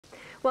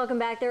Welcome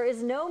back. There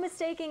is no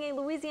mistaking a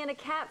Louisiana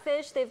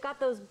catfish. They've got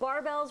those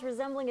barbells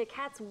resembling a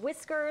cat's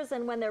whiskers,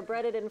 and when they're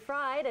breaded and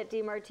fried at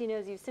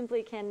DiMartino's, you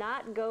simply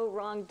cannot go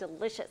wrong.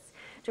 Delicious.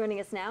 Joining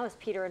us now is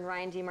Peter and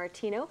Ryan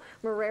DiMartino,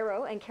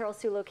 Marrero and Carol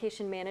Sue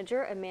location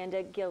manager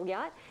Amanda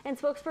Gilliott, and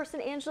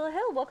spokesperson Angela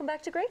Hill. Welcome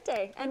back to Great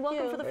Day, and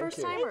welcome for the first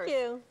timers. Thank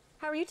you.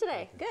 How are you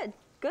today? Good.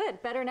 Good.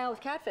 Better now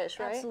with catfish,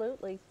 right?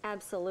 Absolutely.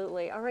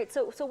 Absolutely. All right.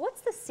 So what's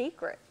the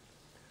secret?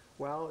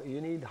 Well, you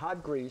need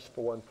hot grease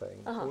for one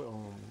thing,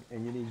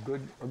 and you need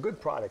a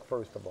good product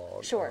first of all.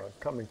 Sure.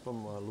 Coming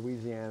from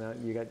Louisiana,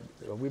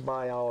 we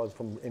buy ours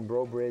from in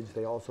Brobridge.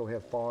 They also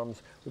have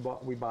farms.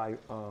 We buy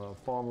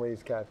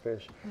farm-raised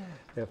catfish.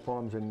 They have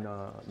farms in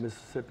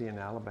Mississippi and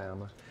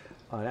Alabama.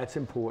 That's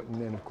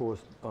important, and of course,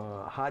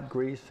 hot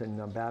grease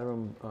and batter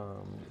them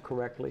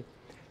correctly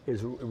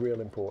is real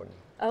important.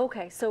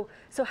 Okay, so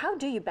how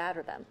do you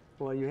batter them?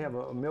 Well, you have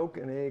a milk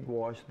and egg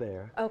wash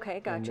there. Okay,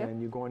 gotcha. And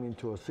then you're going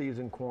into a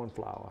seasoned corn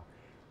flour.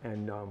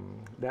 And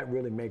that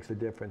really makes a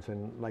difference.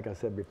 And like I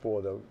said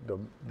before,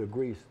 the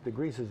grease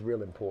is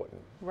real important.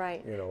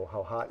 Right. You know,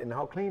 how hot and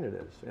how clean it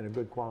is, and a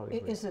good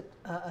quality. Is it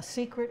a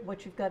secret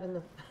what you've got in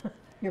the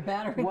your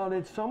battering? Well,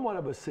 it's somewhat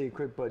of a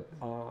secret, but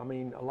I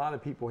mean, a lot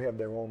of people have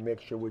their own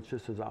mixture, which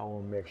this is our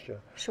own mixture.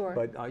 Sure.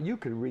 But you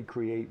can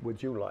recreate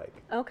what you like.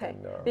 Okay.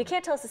 And, but you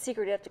can't tell us the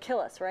secret. You have to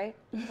kill us, right?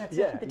 That's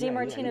yeah, the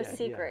DiMartino's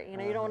secret. You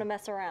know, you don't want to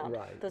mess around.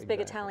 Right, Those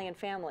big Italian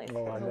families.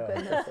 Oh, I know.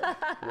 goodness.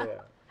 Yeah.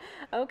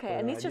 Okay,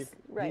 and these just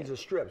right. These are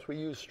strips. We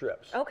use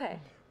strips. Okay.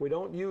 We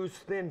don't use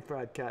thin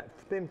fried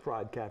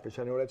catfish.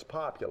 I know that's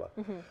popular,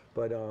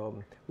 but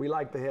we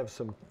like to have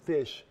some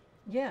fish.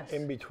 Yes.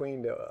 In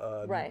between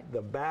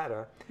the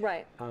batter.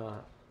 Right.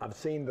 I've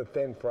seen the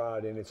thin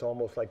fried, and it's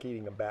almost like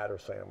eating a batter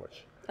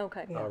sandwich.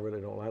 Okay. I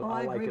really don't.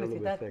 I like agree it a with you. little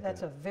bit thicker.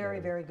 That's a very,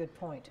 very good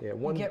point. Yeah,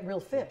 you get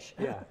real fish.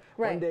 Yeah.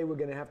 Right. One day we're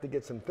going to have to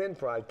get some thin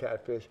fried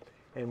catfish,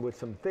 and with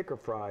some thicker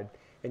fried,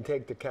 and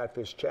take the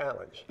catfish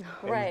challenge.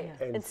 Right,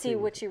 and see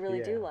what you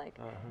really do like.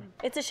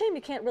 It's a shame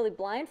you can't really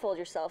blindfold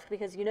yourself,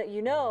 because you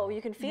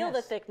can feel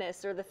the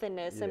thickness or the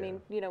thinness. Yeah. I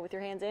mean, with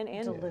your hands in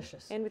and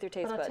delicious, and with your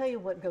taste buds. But I'll tell you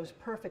what goes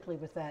perfectly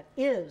with that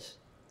is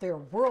their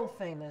world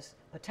famous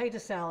potato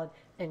salad,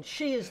 and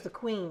she is the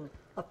queen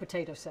of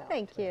potato salad.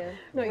 Thank you.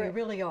 No, you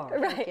really are.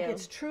 Right.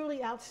 It's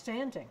truly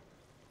outstanding.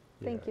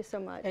 Thank you so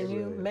much. And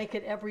you make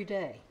it every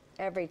day.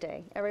 Every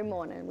day, every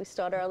morning. We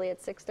start early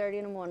at 6:30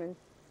 in the morning.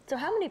 So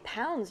how many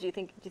pounds do you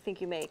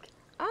think you make?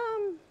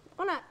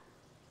 On an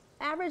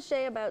average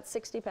day, about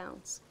 60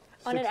 pounds.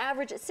 On an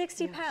average,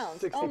 60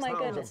 pounds. 60 oh my pounds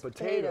goodness. of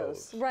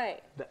potatoes.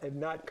 Right. And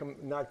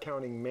not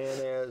counting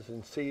mayonnaise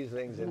and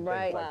seasonings and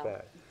Right. things like Wow.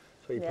 that.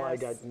 So you probably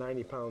got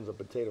 90 pounds of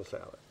potato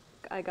salad.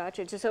 I got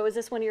you. So is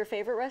this one of your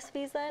favorite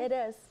recipes then? It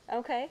is.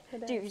 Okay.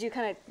 It Do you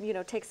kind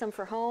of take some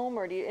for home,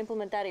 or do you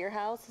implement that at your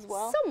house as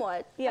well?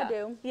 Somewhat. Yeah. I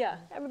do. Yeah.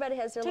 Everybody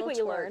has their Take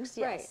little what you learn. twerks.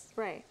 Yes.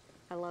 Right.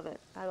 I love it.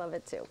 I love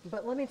it too.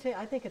 But let me tell you,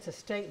 I think it's a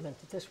statement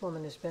that this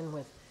woman has been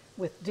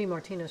with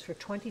DiMartino's for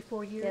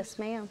 24 years. Yes,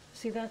 ma'am.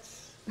 See,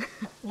 that's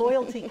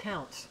loyalty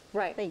counts.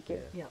 Right. Thank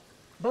you. Yeah,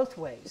 both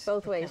ways.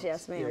 Both it ways, counts.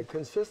 yes, ma'am. Yeah,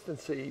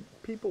 consistency,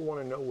 people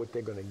want to know what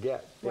they're going to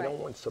get. They Right. don't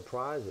want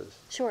surprises.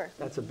 Sure.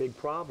 That's a big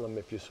problem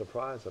if you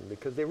surprise them,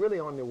 because they're really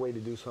on their way to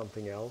do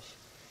something else.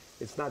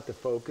 It's not the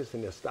focus,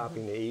 and they're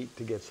stopping to eat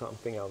to get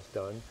something else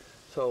done.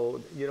 So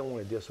you don't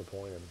want to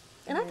disappoint them.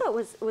 And I thought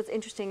what's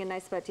interesting and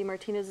nice about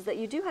DiMartino's is that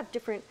you do have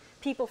different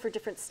people for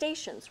different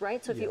stations,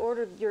 right? So if you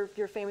order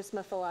your famous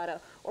muffuletta,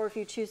 or if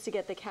you choose to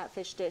get the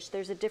catfish dish,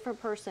 there's a different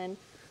person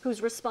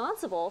who's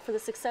responsible for the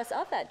success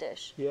of that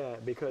dish. Yeah,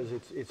 because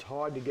it's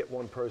hard to get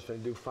one person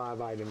to do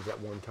 5 items at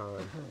one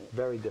time.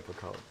 Very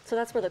difficult. So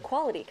that's where the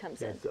quality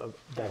comes in.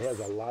 That has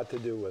a lot to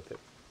do with it.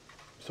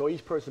 So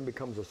each person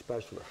becomes a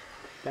specialist.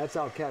 That's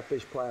our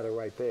catfish platter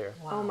right there.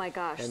 Wow. Oh my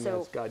gosh. And so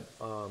that's got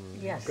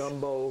Yes.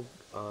 gumbo,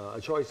 a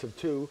choice of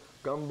 2,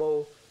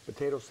 gumbo,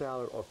 potato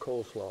salad, or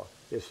coleslaw.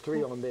 There's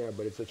 3 on there,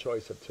 but it's a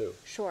choice of 2.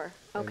 sure.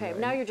 Okay. And,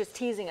 now you're just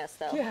teasing us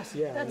though. Yes,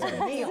 Yeah, that's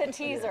yeah. a meal. It's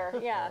a teaser.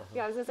 Yeah.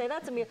 I was gonna say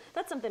that's a meal.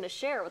 That's something to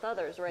share with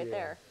others right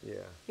there.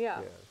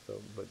 Yeah. So,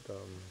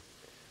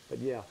 but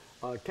yeah,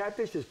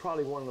 catfish is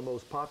probably one of the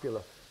most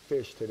popular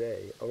fish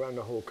today around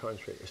the whole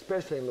country,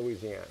 especially in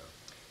Louisiana.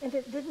 And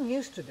it didn't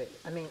used to be.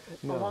 I mean,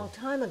 No. a long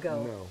time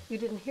ago, No. you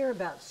didn't hear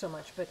about so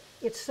much, but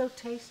it's so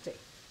tasty.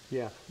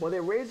 Yeah, well,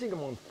 they're raising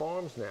them on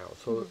farms now,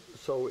 so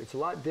it's a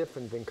lot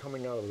different than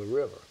coming out of the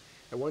river.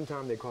 At one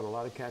time, they caught a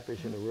lot of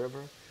catfish in the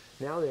river.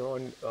 Now they're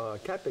on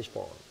catfish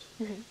farms,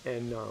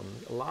 and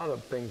a lot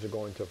of things are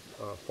going to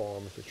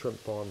farms, the shrimp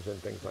farms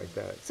and things like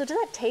that. So does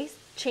that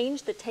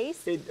change the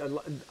taste?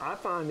 I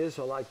find this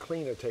a lot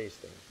cleaner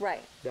tasting.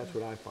 Right. That's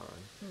what I find,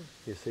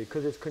 you see,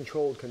 because it's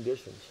controlled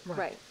conditions.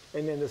 Right.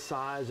 And then the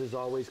size is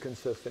always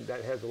consistent.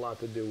 That has a lot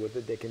to do with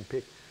it. They can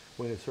pick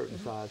when a certain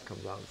size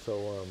comes out. So.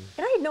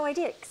 And I had no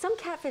idea. Some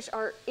catfish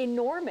are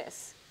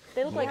enormous.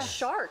 They look like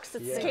sharks.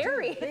 It's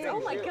scary. Big.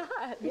 Oh my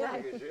God.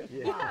 Yeah.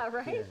 Yeah,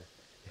 right?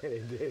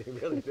 They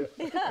really do.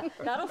 Yeah,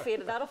 that'll feed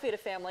a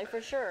family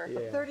for sure. Yeah.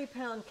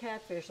 30-pound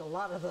catfish, a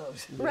lot of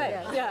those. Right,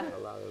 yeah. A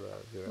lot of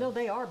those. Yeah. No,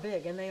 they are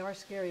big and they are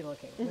scary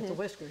looking with the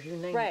whiskers, you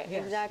name Right, it.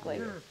 Yes.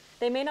 exactly.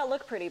 They may not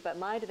look pretty, but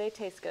my, do they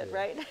taste good,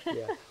 right?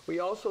 Yeah. We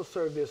also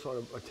serve this on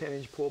a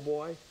 10-inch po'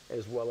 boy,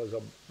 as well as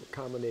a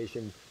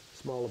combination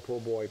smaller po'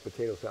 boy,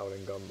 potato salad,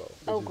 and gumbo. Which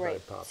Oh, is very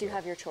great. popular. So you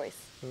have your choice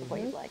of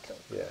what you'd like.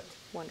 Yeah.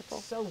 Wonderful.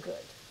 So good.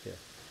 Yeah.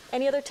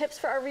 Any other tips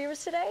for our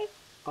viewers today?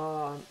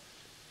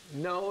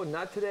 No,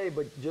 not today,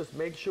 but just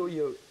make sure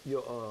your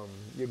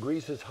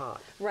grease is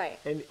hot. Right.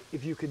 And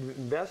if you could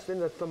invest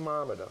in a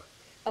thermometer.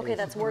 Okay,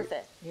 that's worth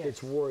it. Yes.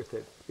 It's worth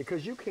it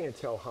because you can't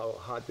tell how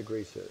hot the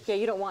grease is. Yeah,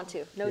 you don't want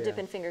to. No Yeah.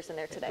 dipping fingers in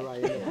there today.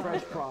 Right, and a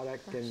fresh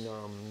product,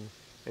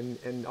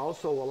 and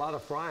also a lot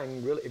of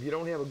frying. Really, if you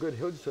don't have a good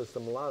hood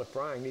system, a lot of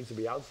frying needs to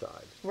be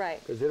outside. Right.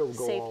 Because it'll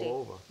go Safety. all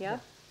over. Yeah?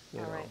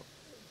 you All know. right.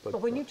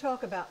 But when you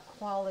talk about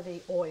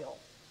quality oil,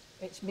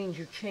 it means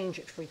you change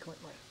it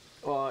frequently.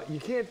 You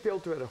can't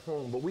filter it at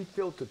home, but we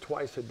filter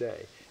twice a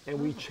day, and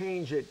we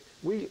change it.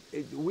 We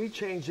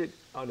change it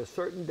on a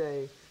certain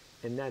day,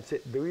 and that's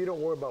it. But we don't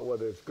worry about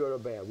whether it's good or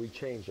bad. We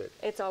change it.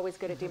 It's always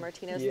good at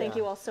DiMartino's. Yeah. Thank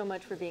you all so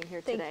much for being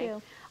here Thank today.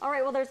 you. All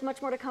right, well, there's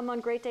much more to come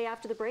on Great Day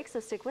after the break, so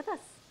stick with us.